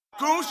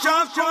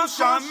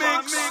Crucial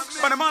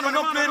mix. But the man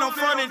don't play no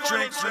funny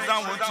tricks. Cause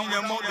I want to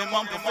them out the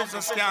man Professor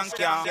Skank.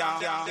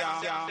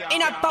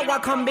 In a power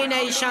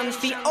combination,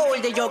 for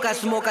all the yoga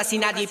smokers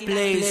in the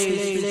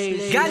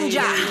place.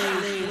 Ganja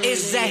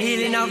is the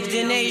healing of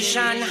the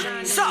nation.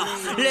 So,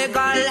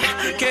 legal,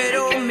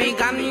 quiero mi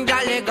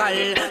ganja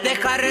legal.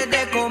 Dejar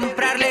de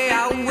comprarle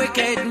a un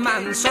wicked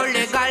man. So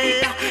legal,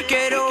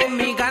 quiero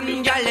mi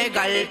ganja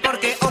legal.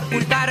 Porque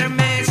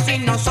ocultarme si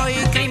no soy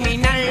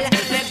criminal.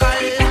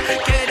 Legal,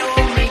 quiero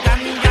mi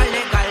ganja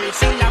legal.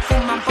 Si la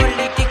fuman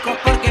políticos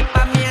porque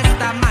pa' mí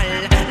está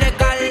mal.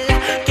 Legal,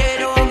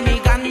 quiero mi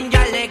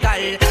ganja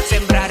legal.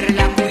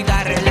 Sembrarla,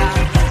 cuidarla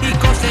y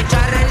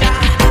cosecharla.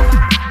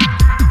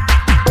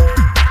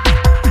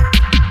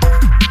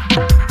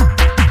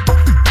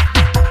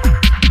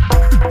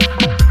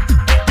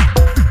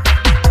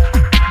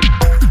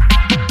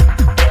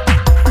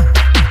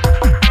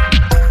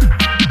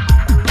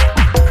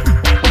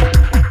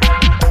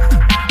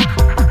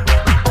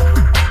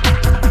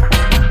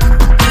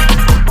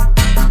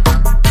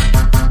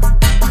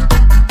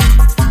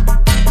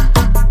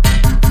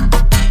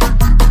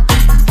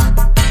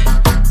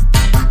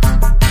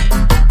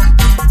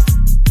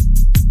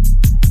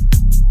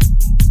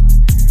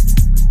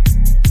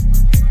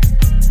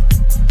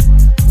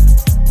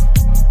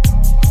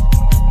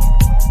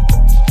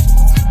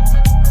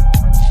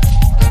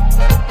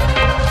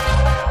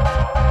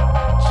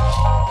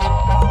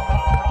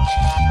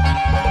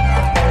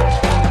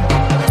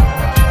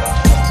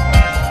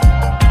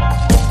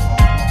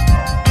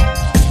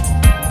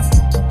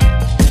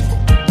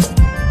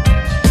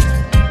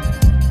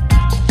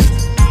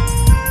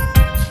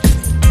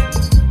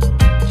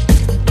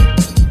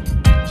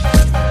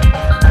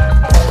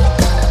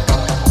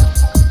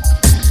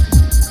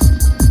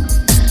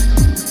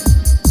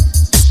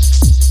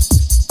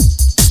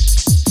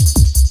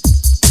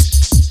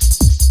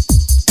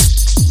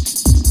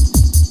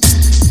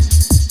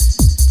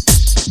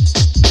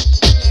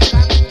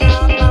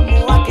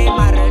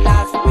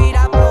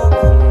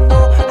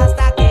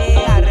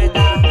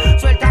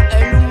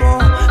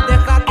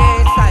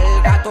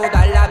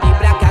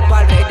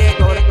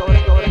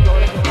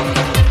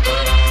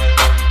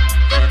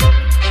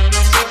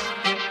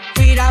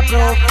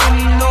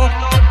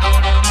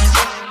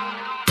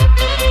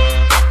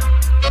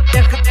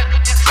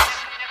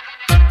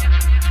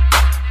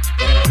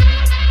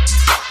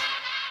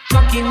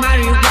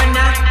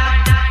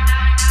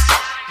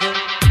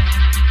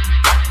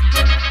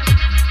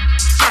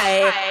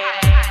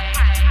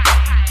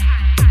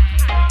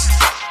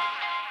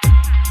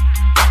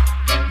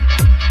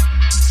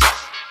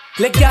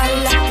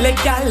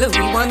 Legal,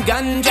 we want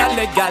ganja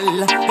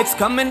legal. It's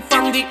coming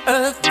from the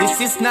earth, this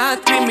is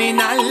not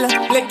criminal.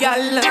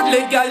 Legal,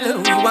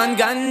 we want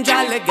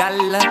ganja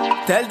legal.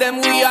 Tell them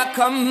we are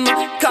come,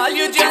 call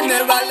you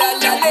general.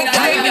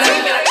 Legal,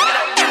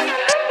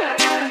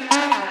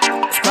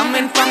 it's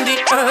coming from the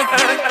earth.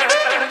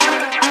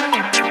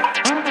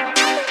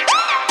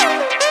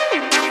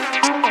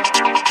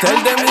 Tell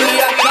them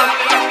we are come.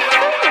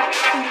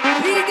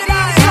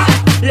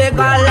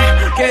 Legal,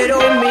 quiero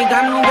mi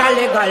ganja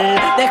legal.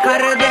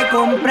 Dejar de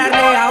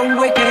comprarle a un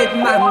wicked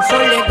man.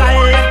 Soy legal,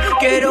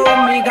 quiero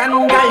mi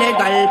ganja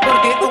legal.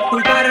 Porque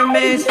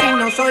ocultarme si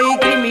no soy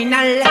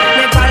criminal.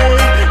 Legal,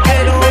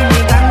 quiero mi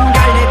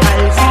ganja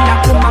legal. Si la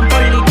fuman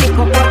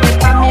políticos porque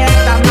pa' mí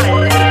está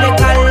mal.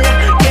 Legal,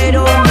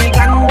 quiero mi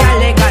ganja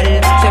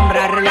legal.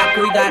 Sembrarla,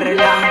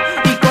 cuidarla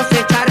y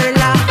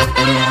cosecharla.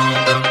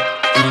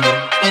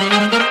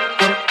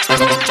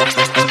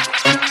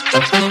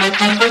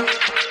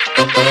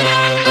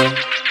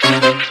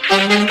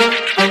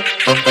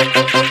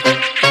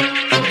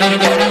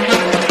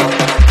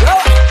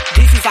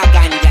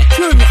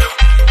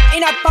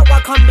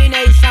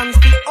 Combinations,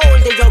 the all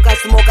the yoga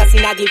smokers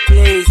in the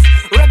place.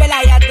 Rebel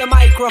I at the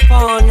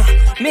microphone,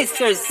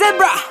 Mr.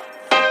 Zebra.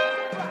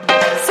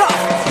 So.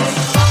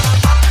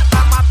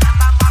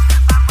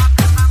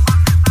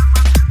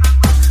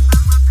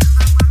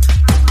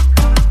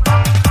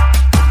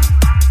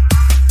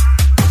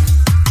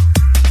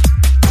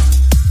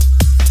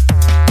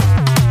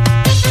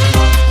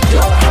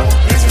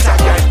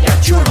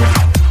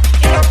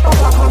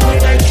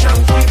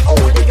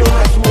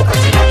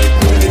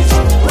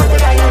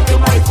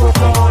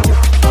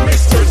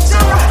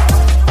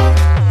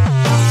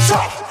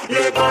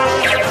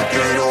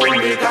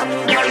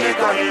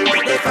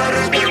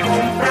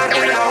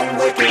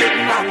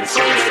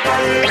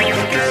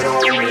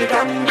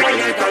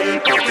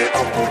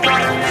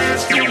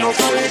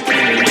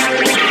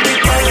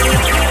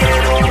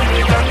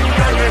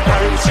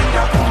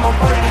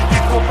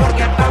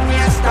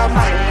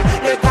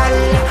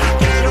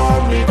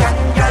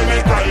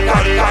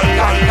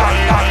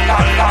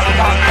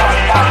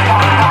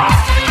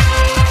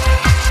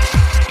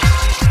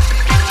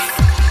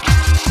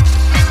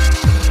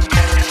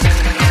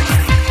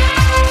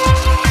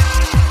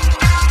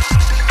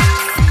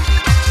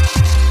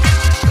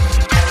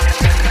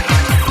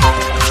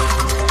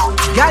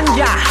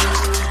 Ganja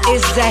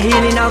is the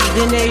healing of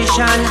the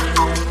nation.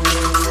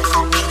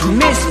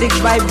 mystic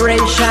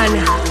vibration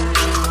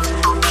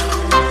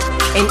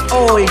in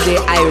all the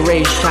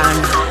iration.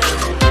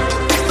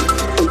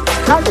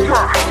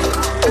 Ganja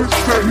is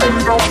the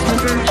healing of the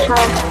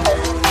nation.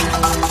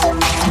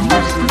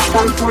 Mystic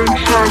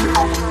vibration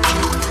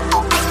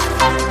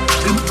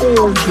in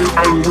all the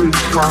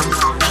iration.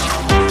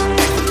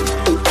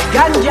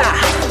 Ganja.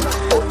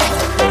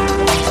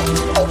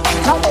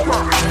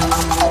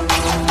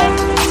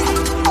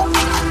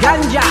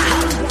 Ganja,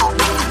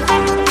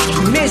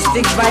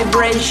 mystic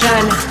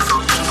vibration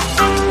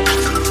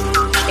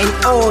in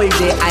all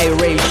the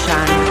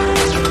iration.